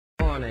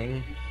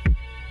dawning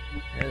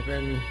has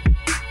been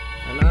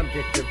an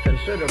object of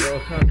considerable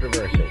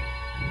controversy.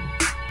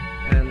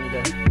 And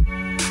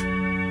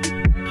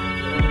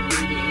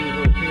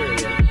medieval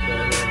periods,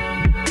 there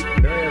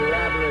were very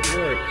elaborate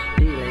works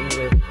dealing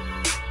with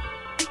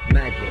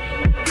magic.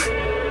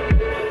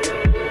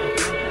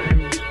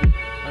 Sometimes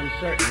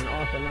uncertain,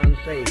 often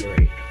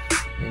unsavory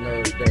in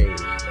those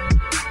days.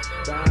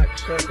 Dark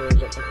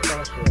circles at the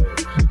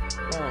crossroads,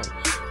 haunts,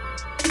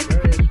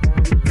 various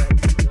forms of black.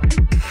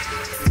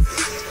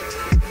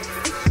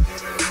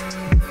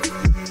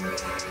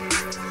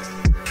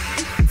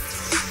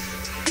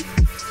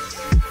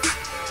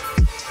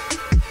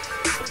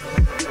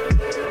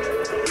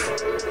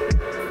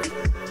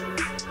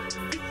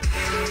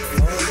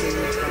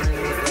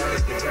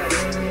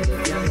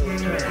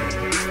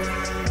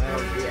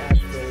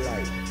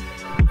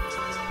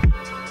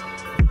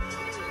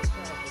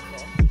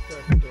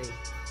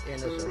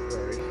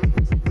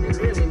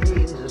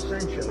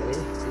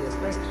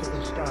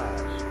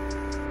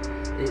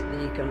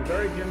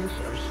 Convergence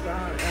of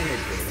star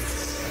energy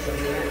from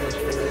the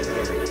atmosphere of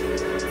Earth.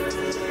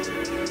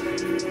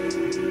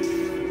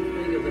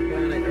 Think of the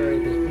planet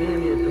Earth as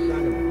merely as the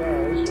sum of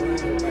balls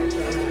surrounded by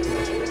some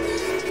atmosphere.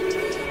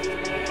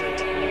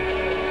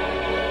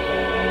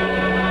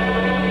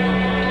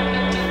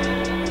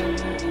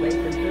 They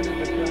considered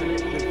the planet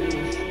to be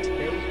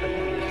based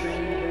upon the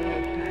same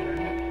general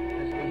pattern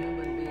as the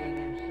human being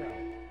himself.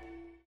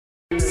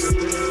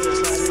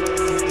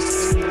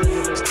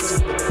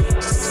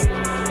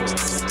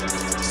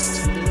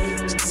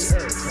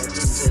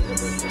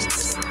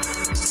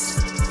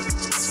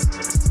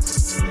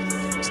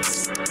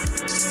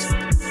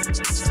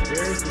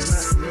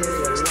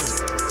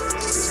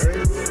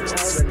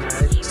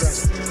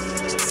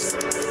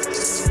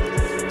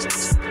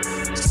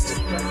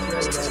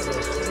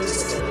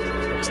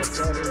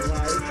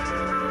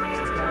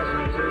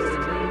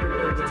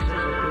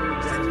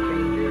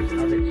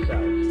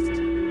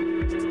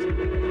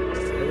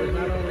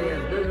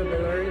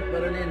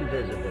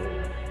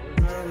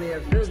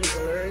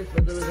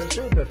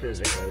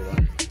 Physical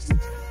one,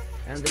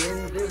 and the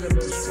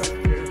invisible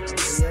structure of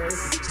the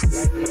earth,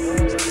 like the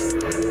aura of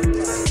human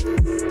life.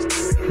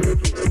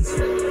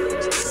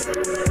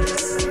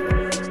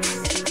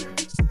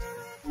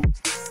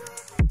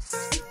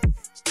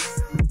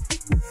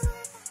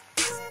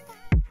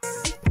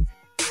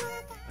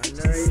 Are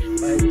nourished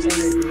by the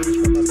energies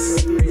from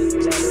appropriate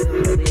levels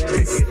of the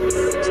energy.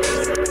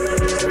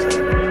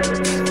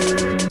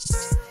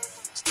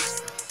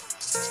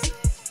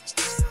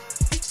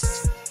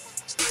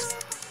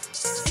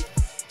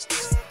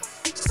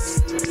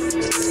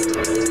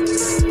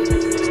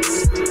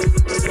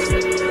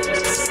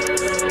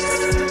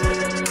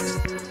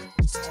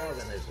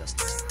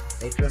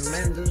 A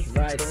tremendous,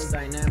 vital,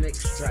 dynamic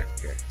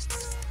structure,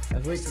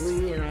 of which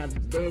we in our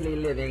daily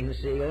living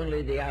see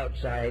only the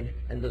outside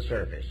and the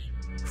surface.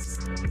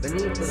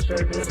 Beneath the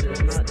surface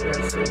is not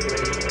just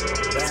simply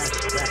vast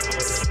stretch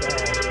of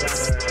strata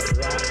of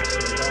rocks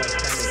and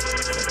volcanic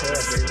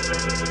porters.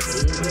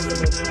 The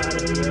invisible part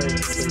of the earth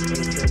is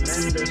a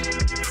tremendous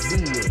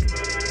being,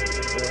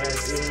 or as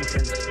the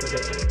ancients put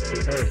it, the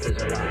earth is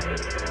alive.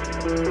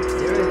 The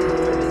earth is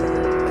living.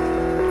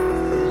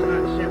 It is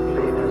not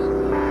simply as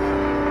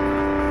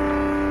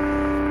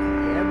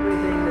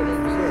everything that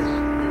exists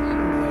in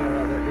some way or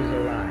other is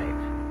alive.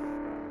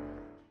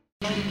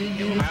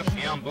 You'll have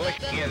me on bush,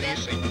 hear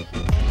these things.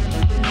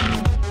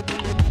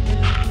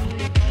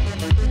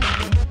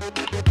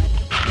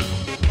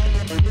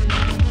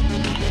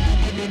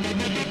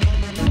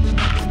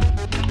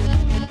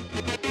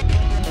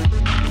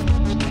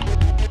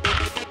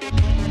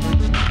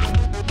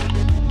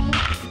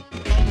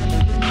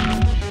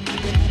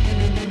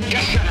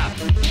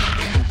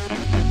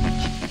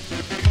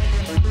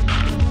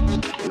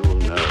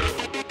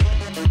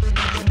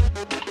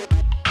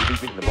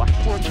 The black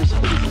torches,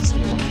 how does this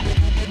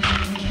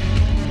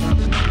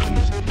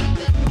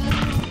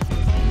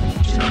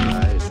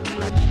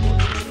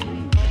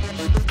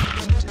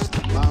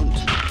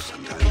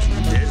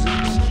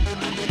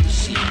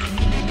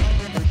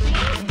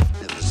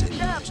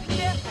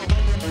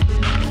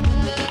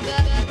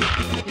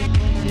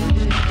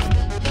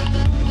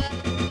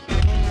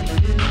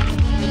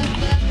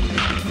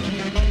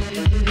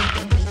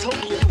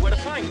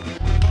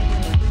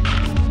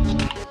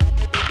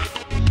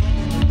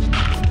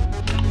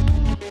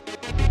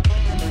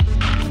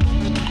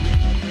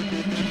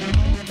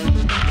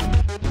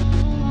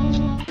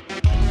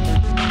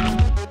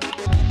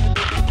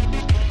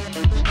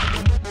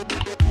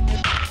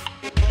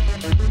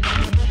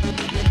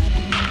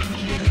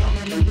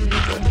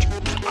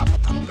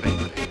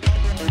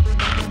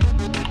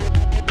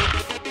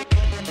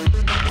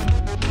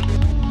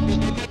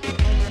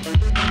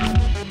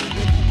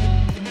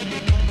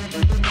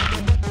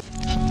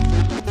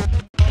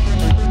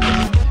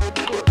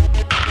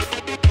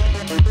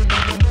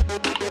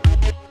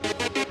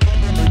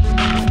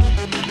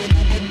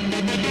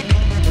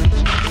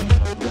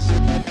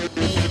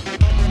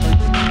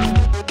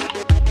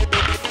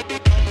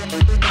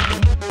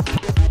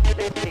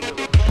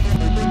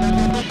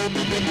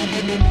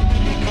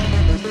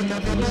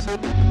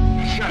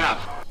Shut up.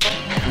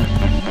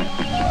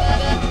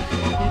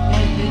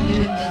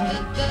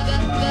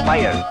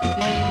 Fire.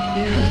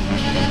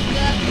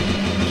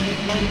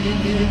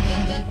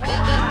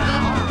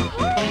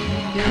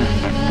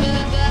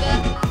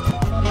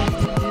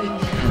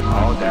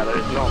 Oh, there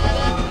is no more.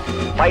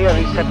 Fire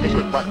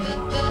receptacle button.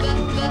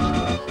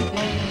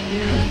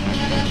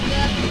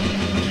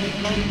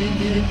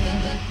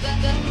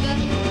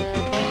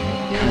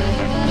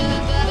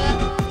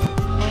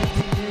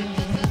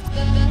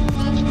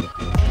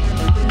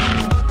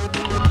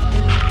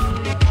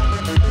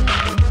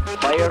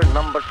 Fire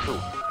number 2.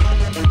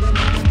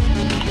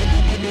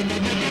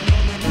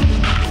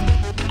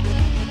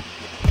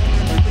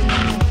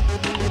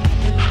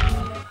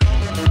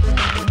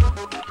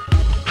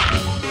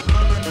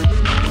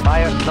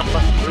 Fire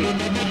number 3.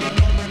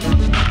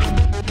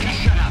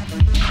 Shut up.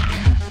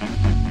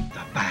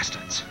 The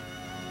bastards.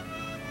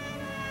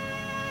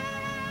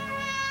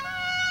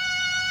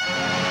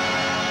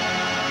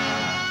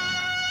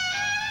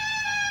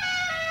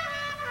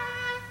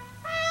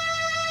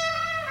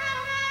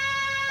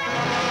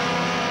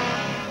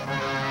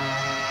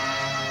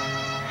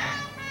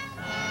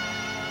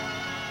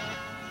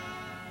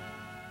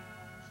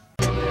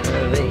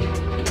 The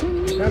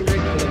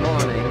subject for the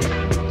morning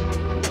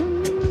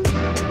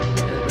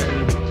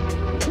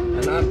has been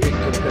an object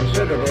of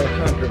considerable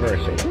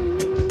controversy.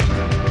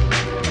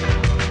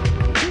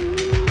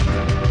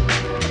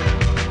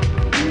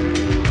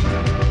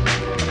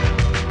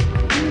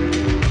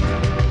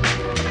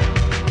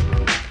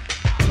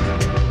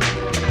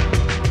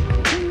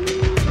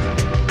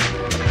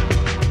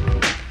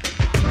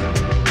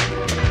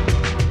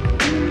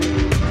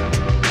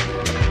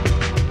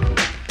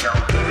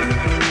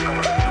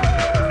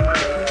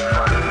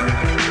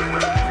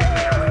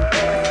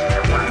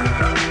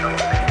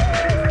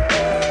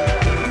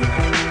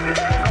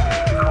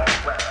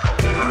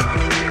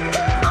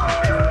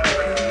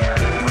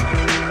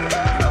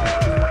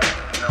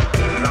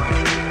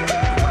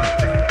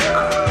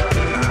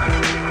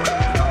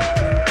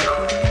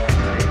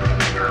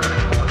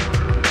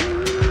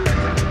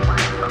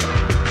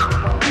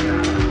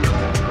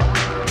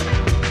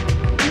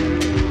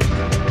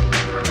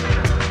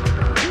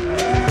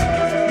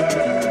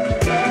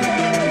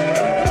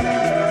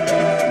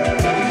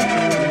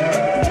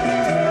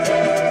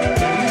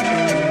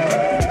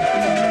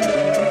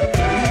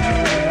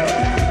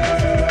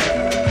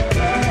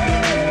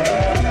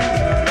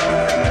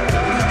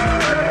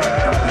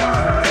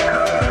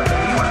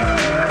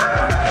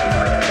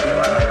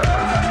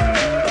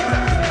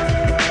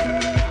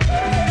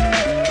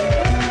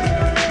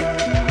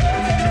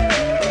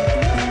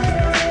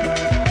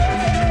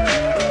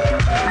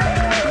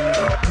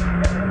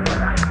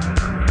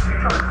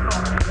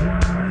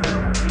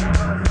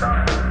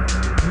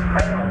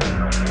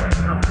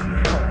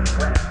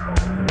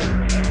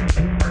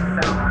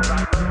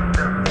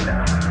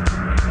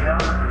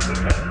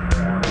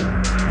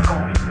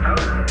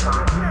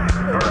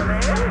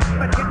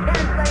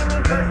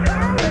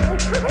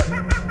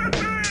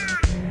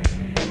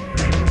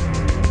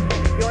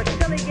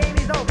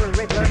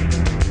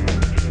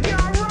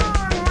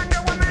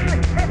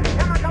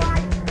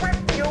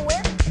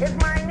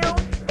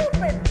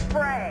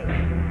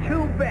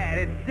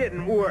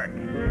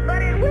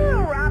 But it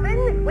will,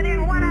 Robin.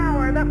 Within 1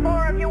 hour, the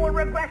 4 of you will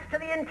regress to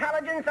the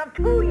intelligence of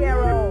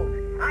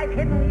 2-year-olds. I've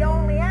hidden the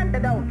only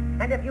antidote,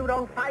 and if you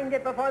don't find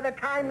it before the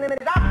time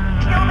limit is up,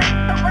 you'll be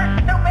super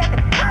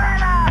stupid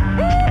forever!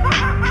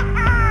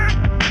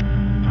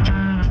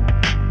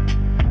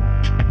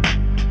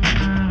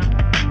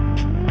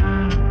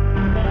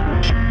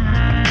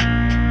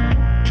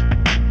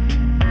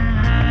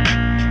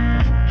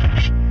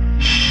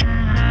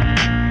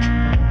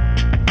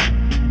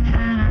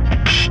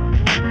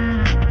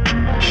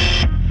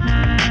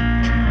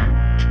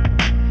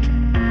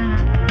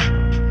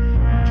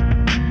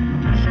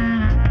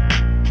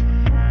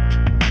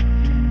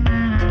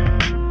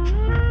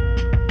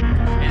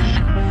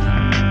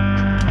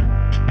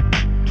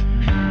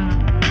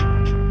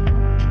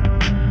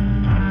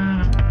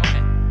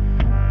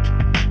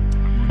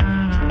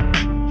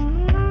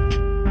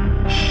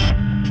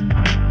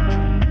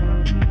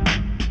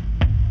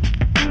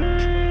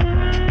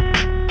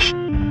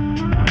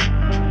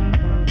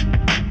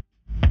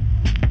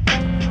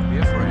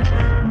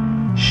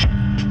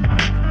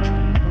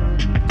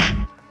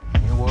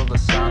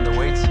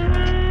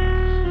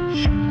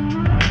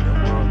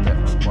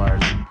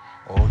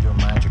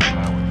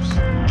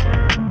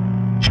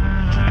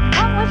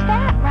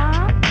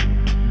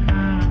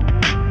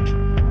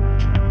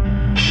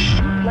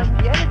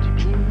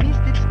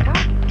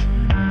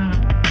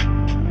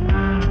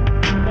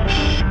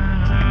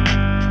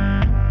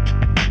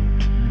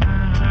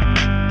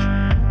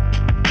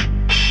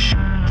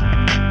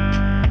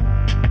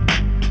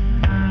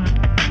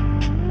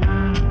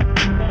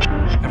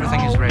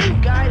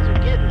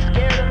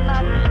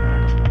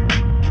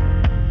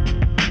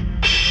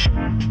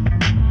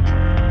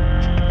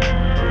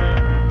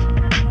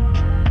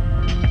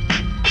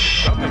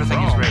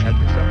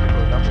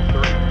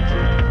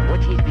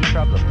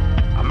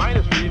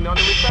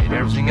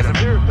 Everything is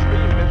appears to be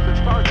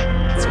Mr. Target.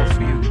 It's all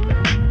for you.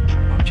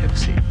 Won't you have a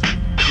seat?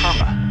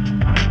 Karma.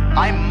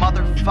 I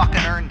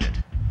motherfucking earned it.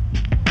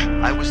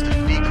 I was the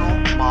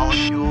fecal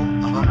molecule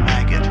of a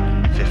maggot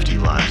 50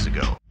 lives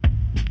ago.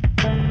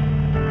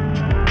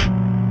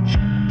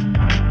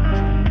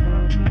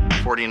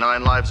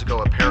 49 lives ago,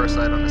 a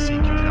parasite on a sea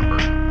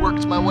cucumber.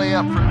 Worked my way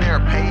up from there,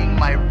 paying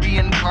my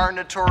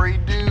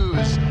reincarnatory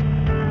dues.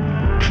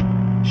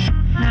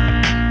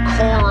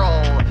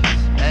 Coral,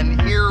 an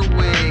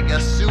earwig, a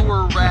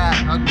sewer rat,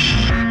 a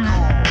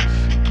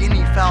crickle,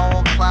 guinea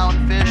fowl,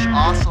 clownfish,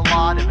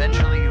 ocelot,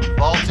 eventually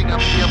vaulting up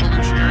the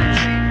evolutionary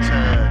chain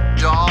to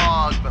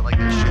dog, but like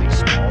a shitty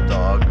small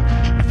dog,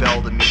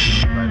 felled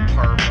immediately by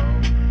parvo.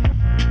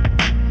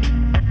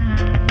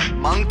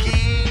 Monkey,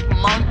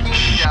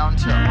 down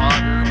to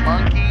otter,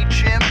 monkey,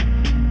 chimp,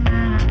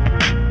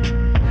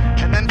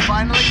 and then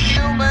finally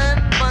human,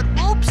 but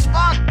oops,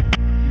 fuck!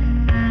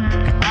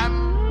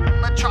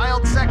 I'm a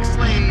child sex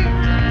slave,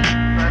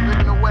 and I live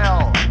in a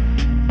well.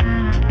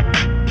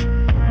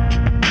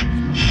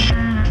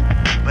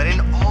 But in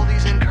all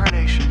these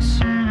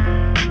incarnations,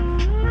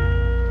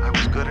 I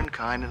was good and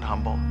kind and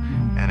humble,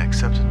 and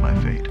accepted my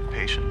fate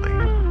patiently.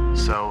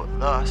 So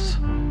thus,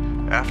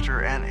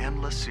 after an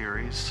endless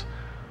series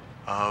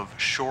of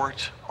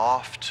short,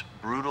 oft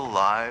brutal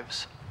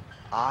lives,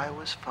 I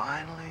was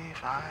finally...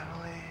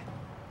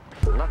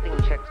 Nothing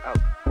checks out.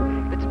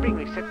 Let's bring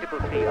receptacle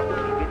 3 up to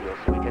the video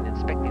so we can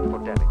inspect it for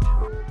damage.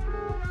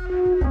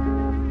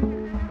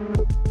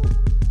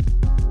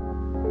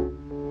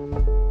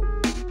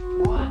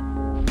 What?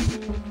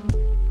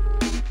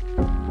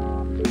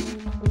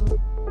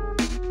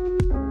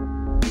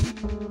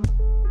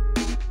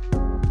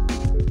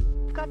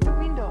 Got the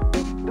window.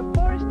 The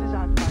forest is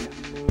on fire.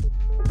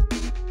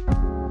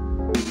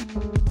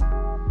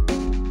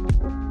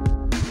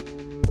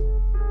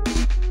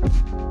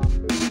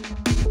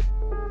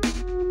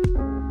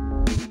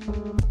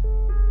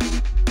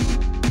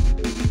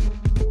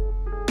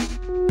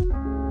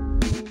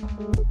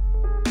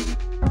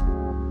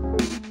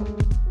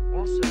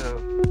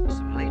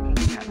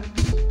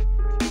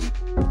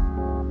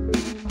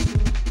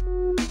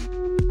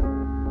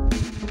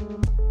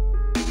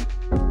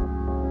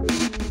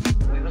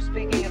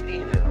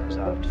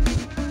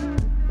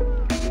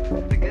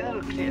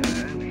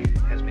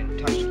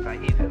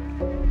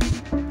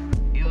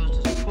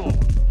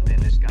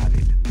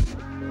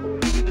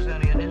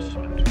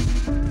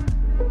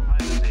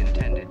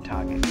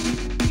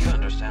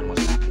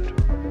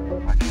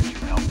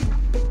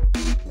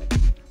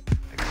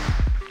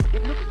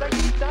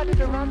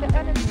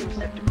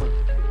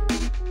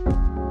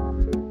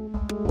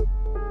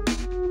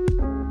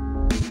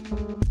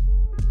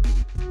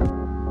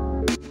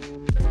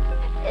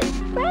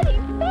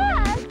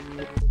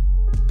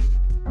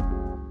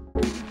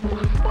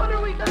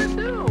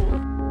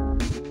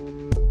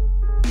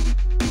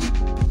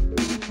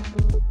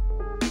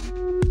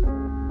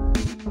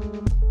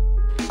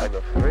 I'm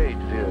afraid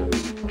we're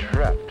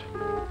trapped.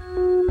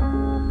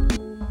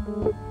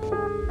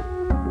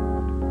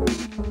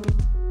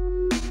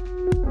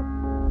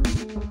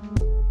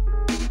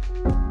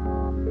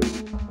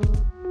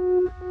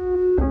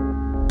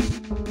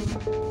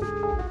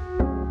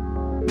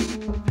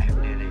 I've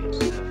nearly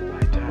served my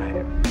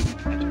time.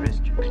 And to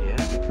rest you clear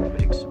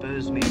would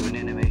expose me to an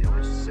enemy who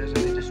would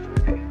certainly destroy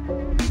me.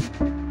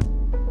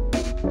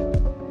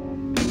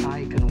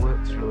 I can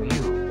work through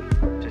you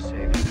to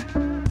save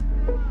her.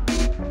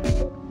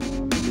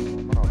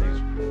 What are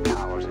these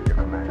powers at your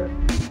command?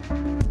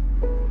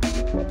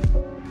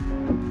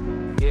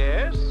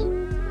 Yes?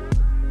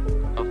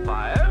 A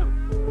fire?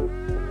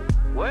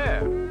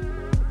 Where?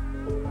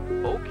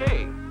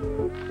 Okay.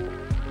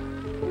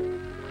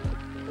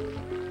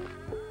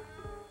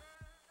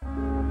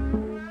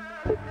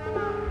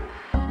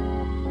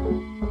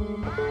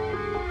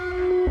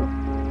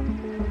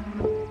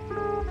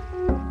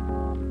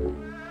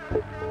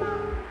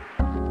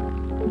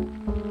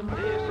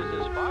 This is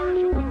as far as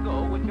you can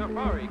go with your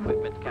fire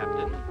equipment,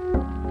 Captain.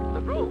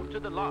 The road to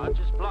the lodge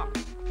is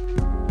blocked.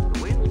 The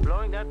wind's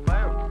blowing that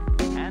fire,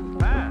 and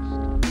fast.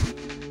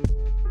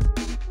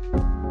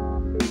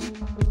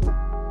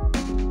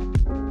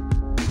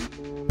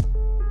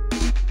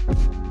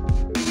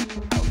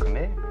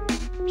 Alchemy,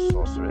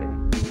 sorcery,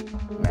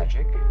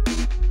 magic,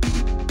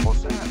 or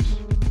science.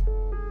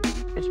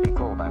 It's been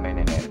called by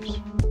many names.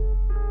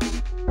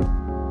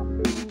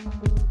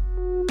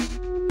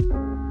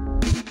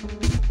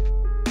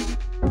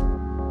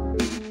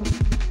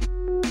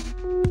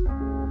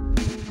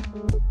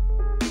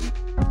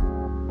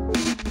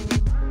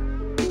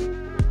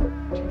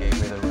 She gave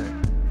me the ring.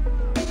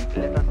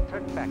 Let us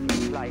turn back and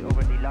fly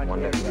over the large One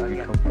day area you'll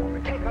again. come for me.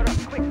 Take her up,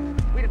 quick!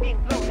 We're being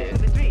blown into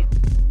the trees.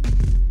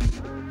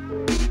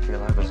 I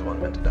feel I was the one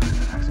meant to die in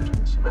that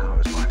accident. Somehow it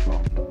was my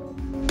fault.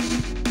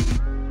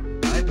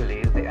 I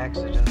believe the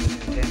accident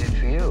was intended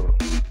for you.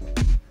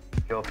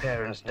 Your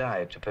parents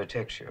died to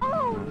protect you.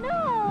 Oh,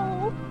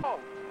 no! Oh,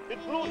 it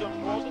blew them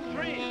towards the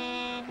trees.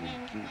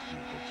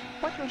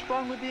 What was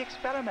wrong with the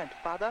experiment,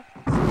 Father?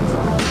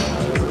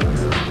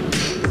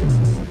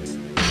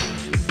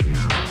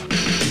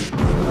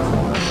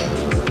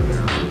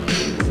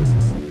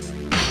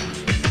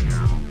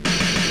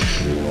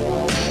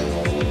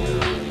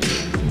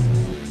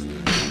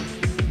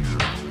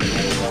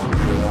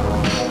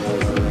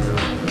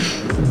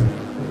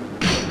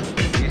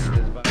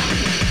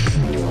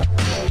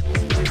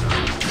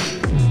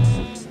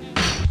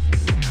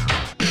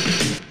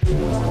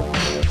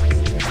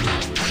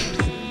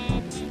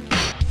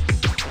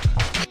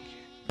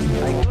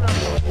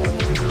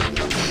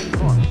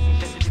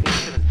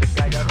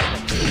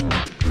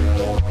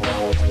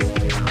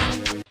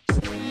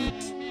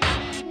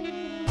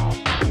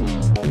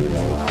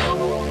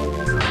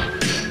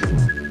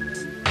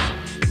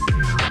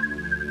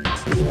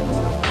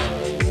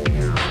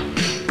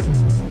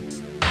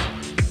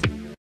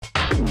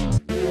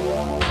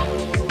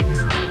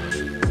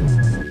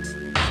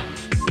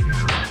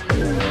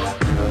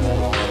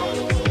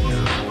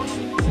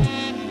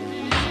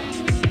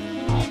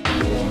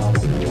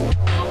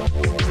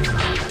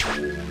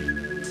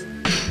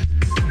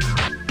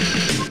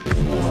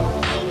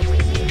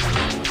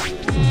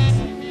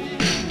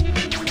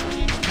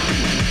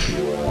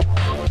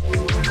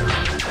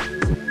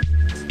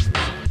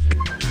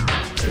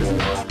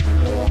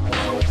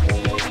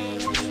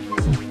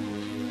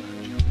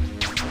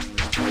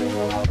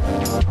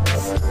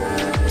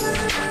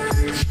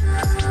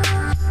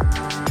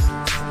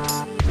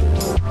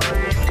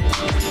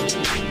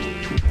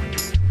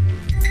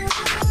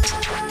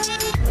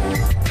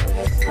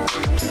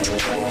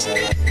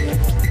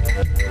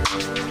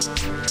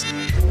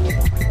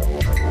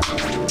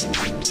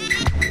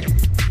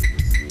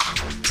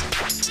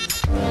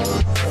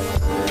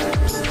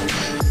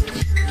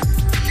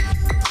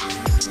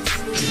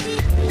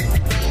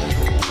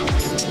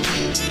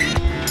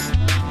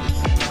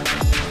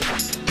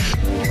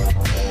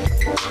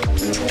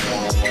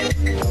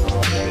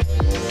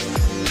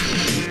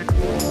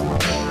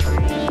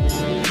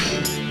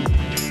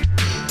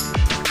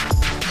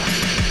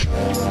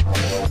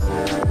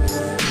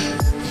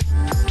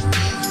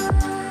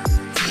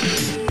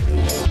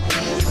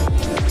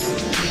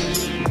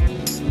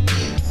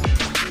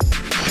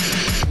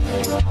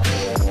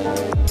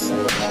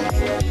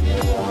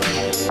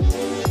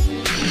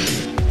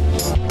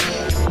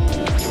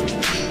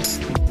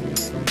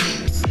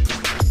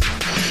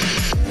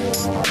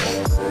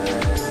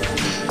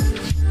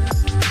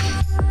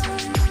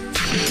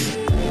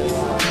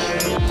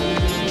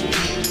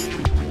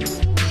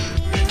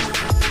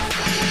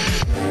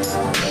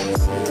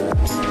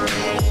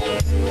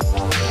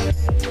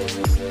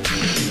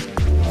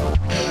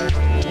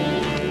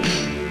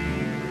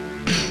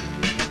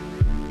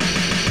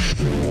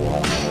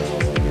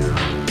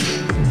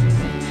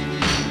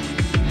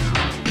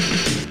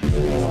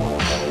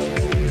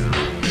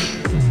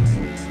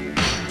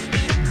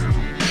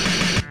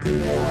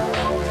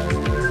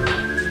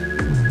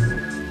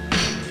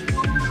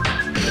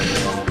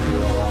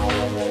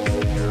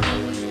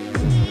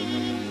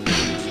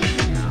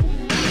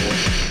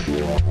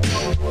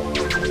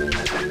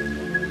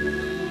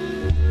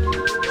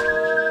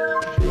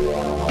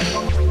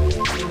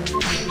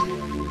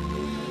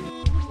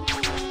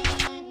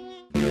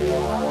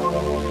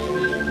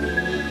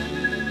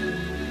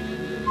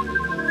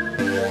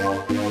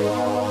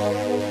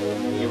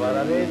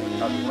 Llevará vez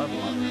hasta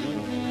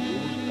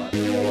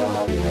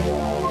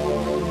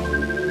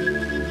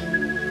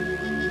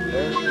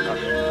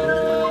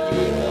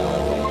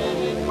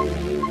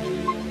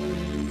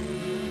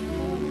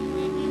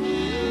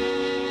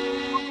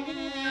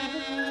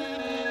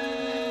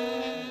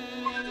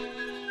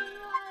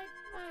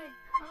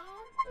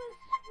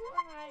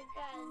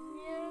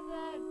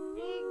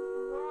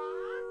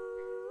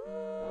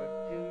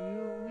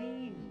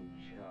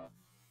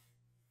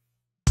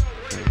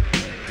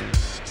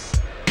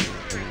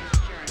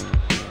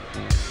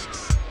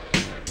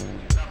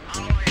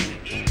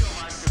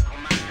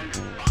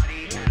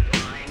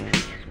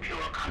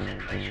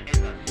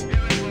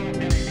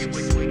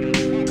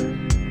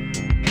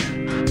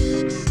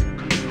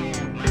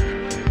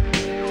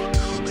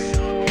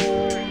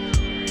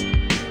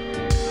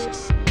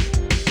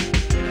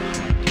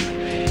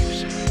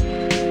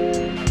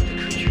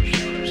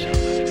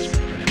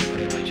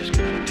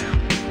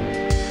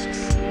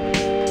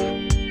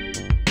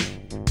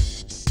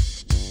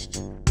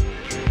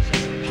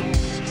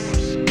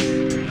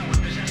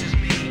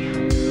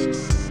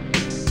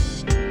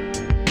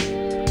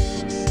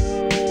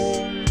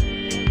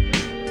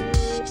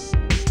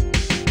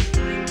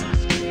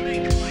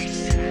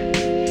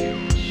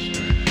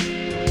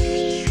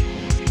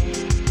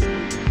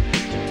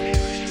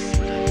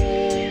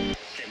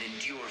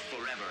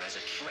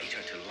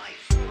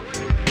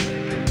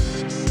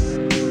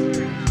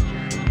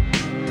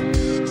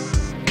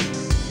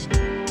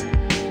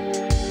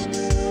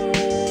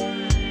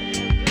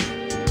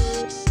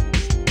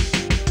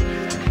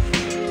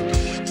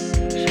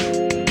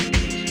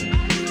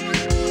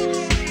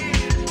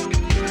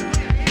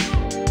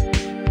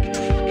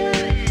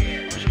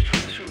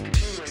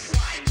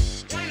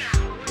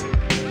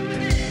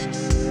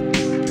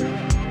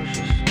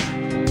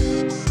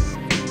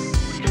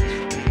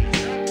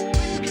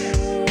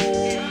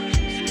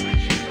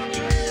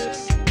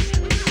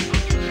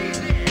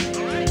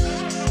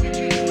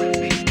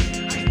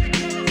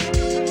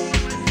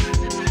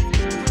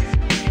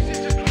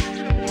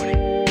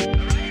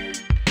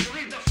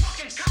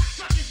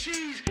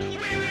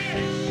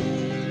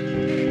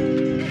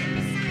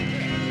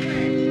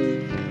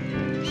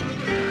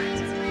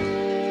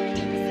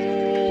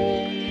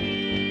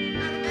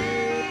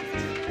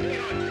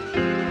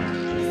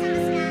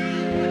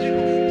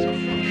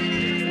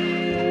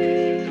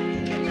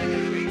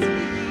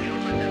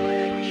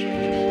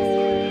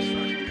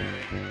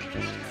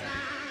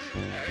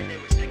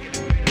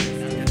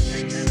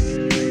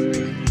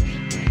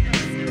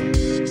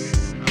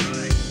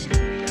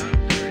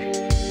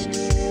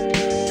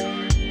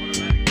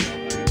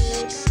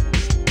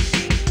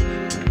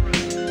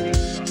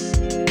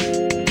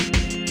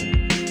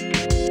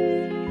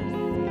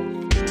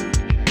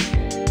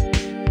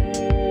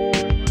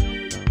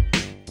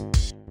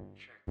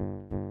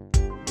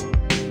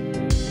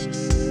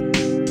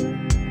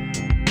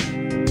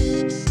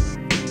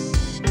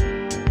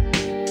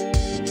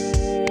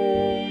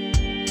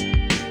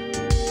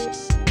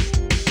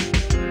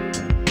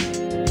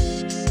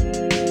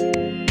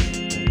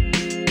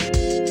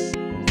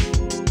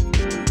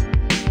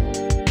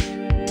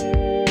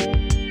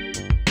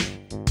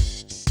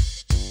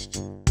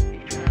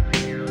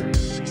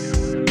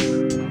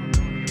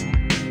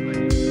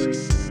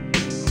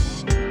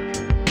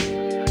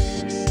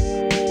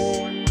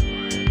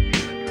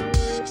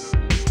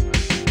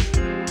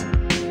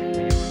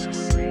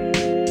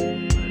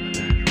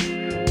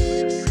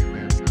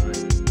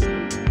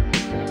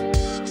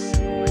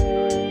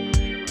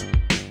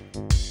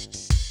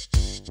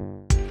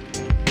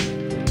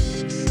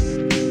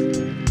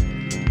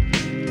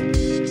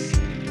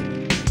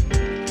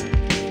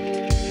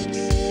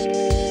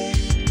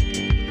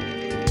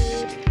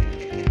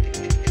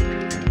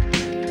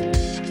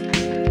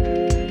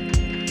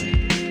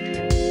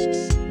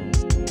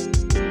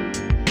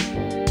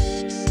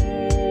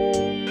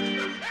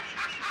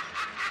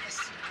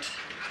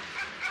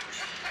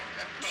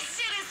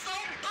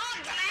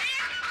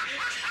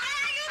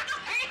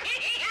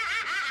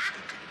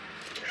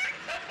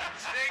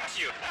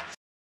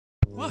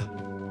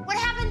What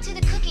happened to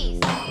the cookies?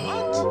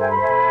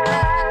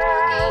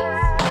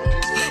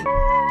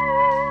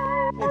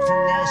 What from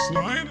last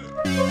night?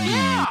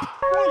 Yeah!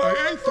 Well, I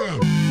ate them.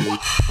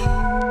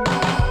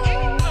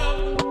 Ate them?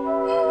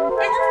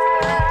 They were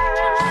for the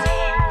church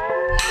scene.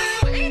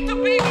 You ate the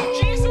baby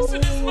Jesus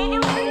and his mother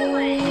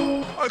Mary.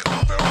 I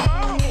thought they were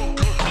animal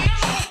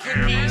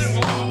cookies.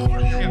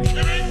 Are you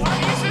kidding?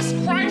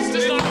 Jesus Christ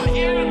is not an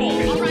animal.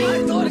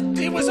 I thought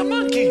it was a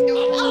monkey. A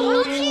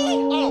monkey?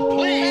 Oh,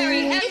 please.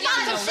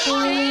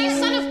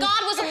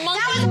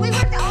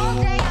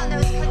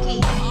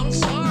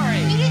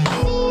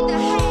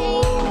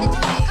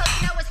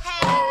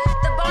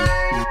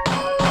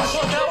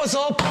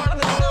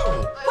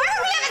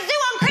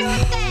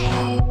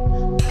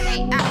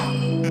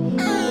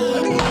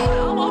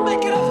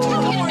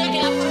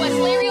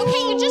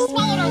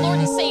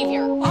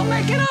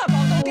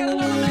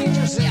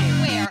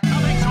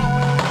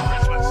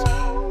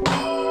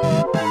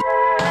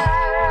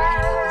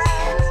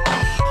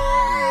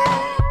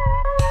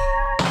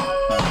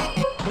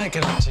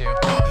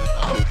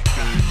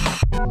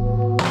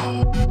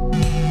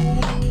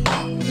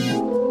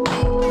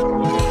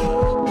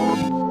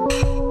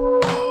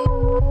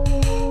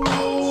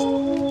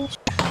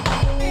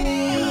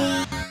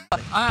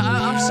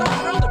 I'm so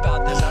thrilled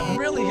about this. I'm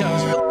really, I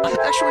was really...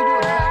 Actually doing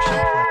an action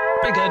play.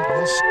 Very good.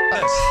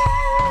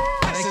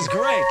 This is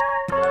great.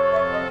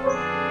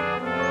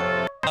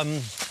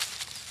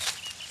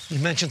 You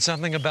mentioned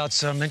something about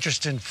some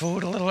interest in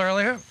food a little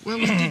earlier? Well,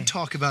 we did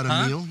talk about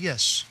a meal,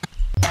 yes.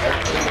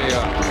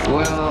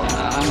 Well,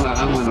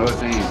 I'm an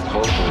ordained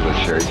pope of the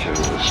Church of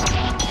the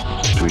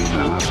Street.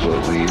 I'm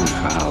absolutely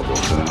infallible,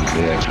 so don't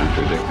dare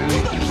contradict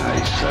anything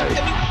I say.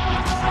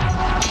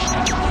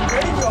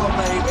 Graveyard,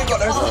 mate. We got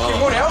no fucking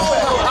money, have we?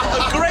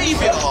 A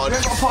graveyard? Is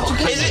it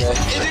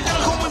going to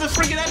come with a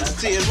friggin'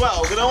 entity as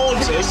well? Going to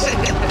haunt us?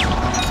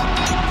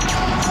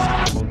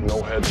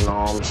 No heads and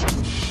arms.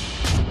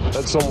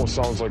 That almost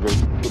sounds like a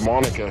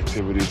demonic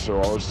activity, so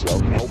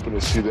I'm hoping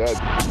to see that.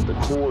 The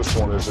coolest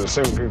one is this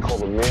thing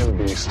called the Man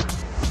Beast.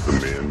 The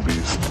Man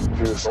Beast.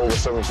 He was over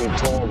 7 feet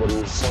tall, but he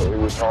was slightly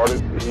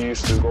retarded. He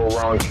used to go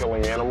around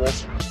killing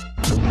animals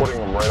and putting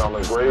them right on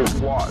the grave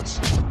plots.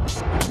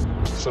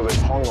 So they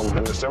hung them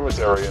in the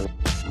cemetery.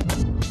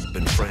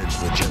 Been friends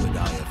with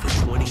Jebediah for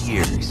 20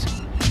 years.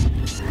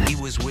 He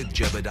was with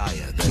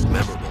Jebediah that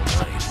memorable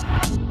night.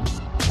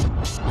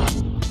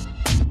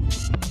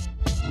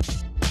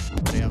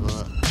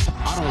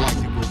 I don't like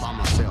to go by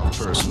myself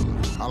personally.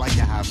 I like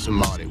to have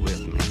somebody with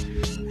me.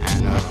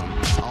 And I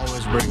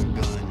always bring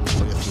a gun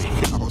with me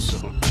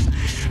also.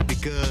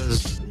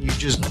 Because you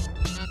just...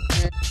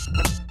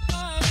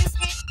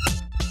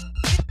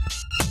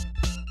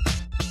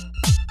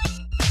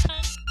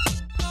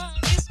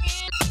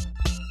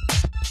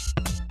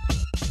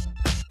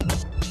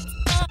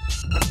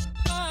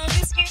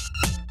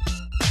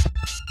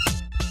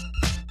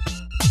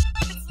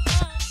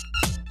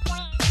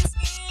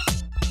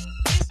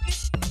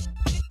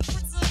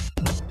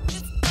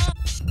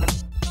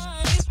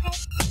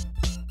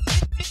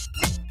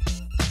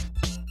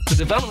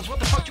 Developments, what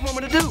the fuck do you want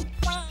me to do?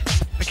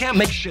 I can't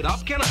make shit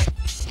up, can I?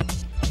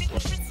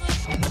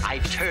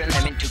 I've turned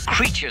them into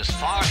creatures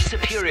far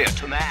superior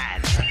to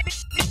man.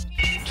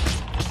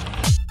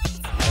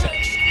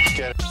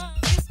 Get it.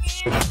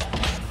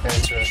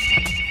 Answer it.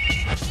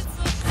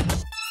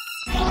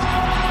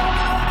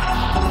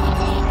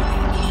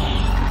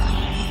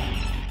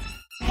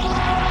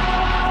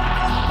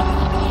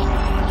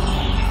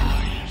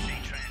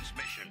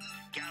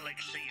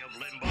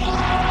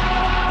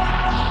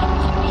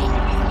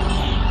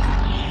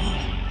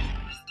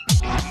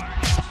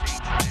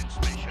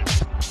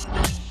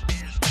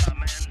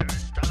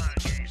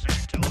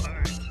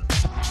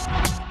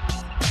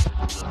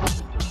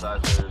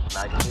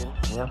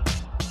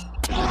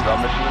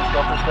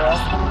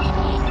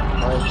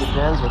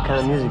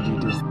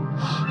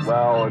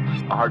 Well,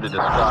 it's hard to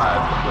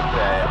describe. Let's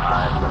say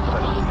I'm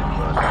especially into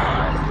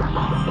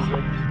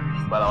music,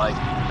 but I like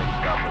to make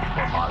stuff with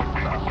more modern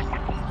stuff.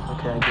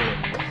 Okay, I get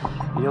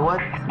it. You know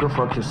what? Go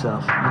fuck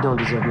yourself. You don't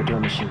deserve your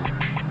drum machine.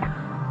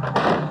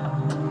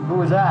 Who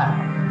was that?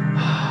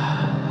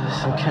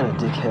 Some kind of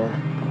dickhead.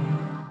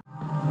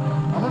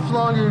 How much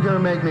longer are you gonna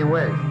make me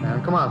wait,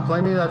 man? Come on,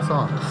 play me that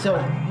song. So,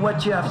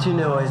 what you have to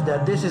know is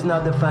that this is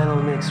not the final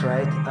mix,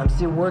 right? I'm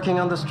still working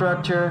on the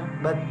structure,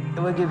 but it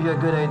will give you a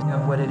good idea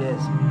of what it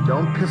is.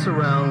 Don't piss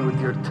around with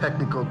your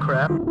technical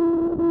crap.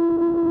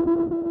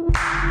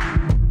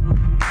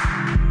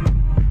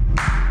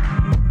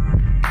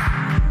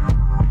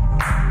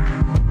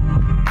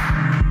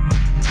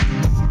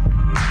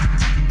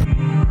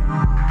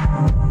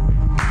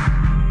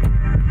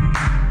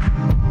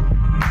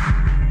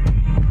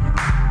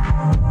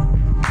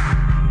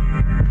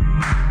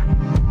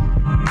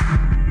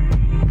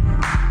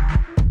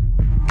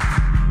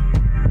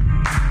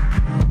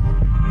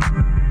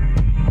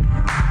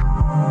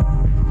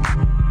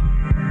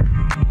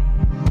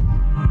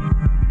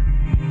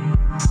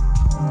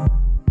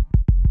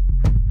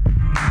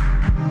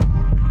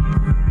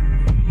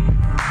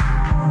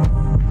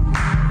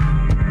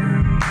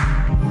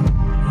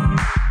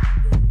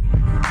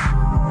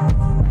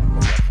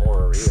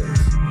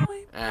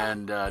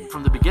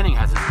 From the beginning.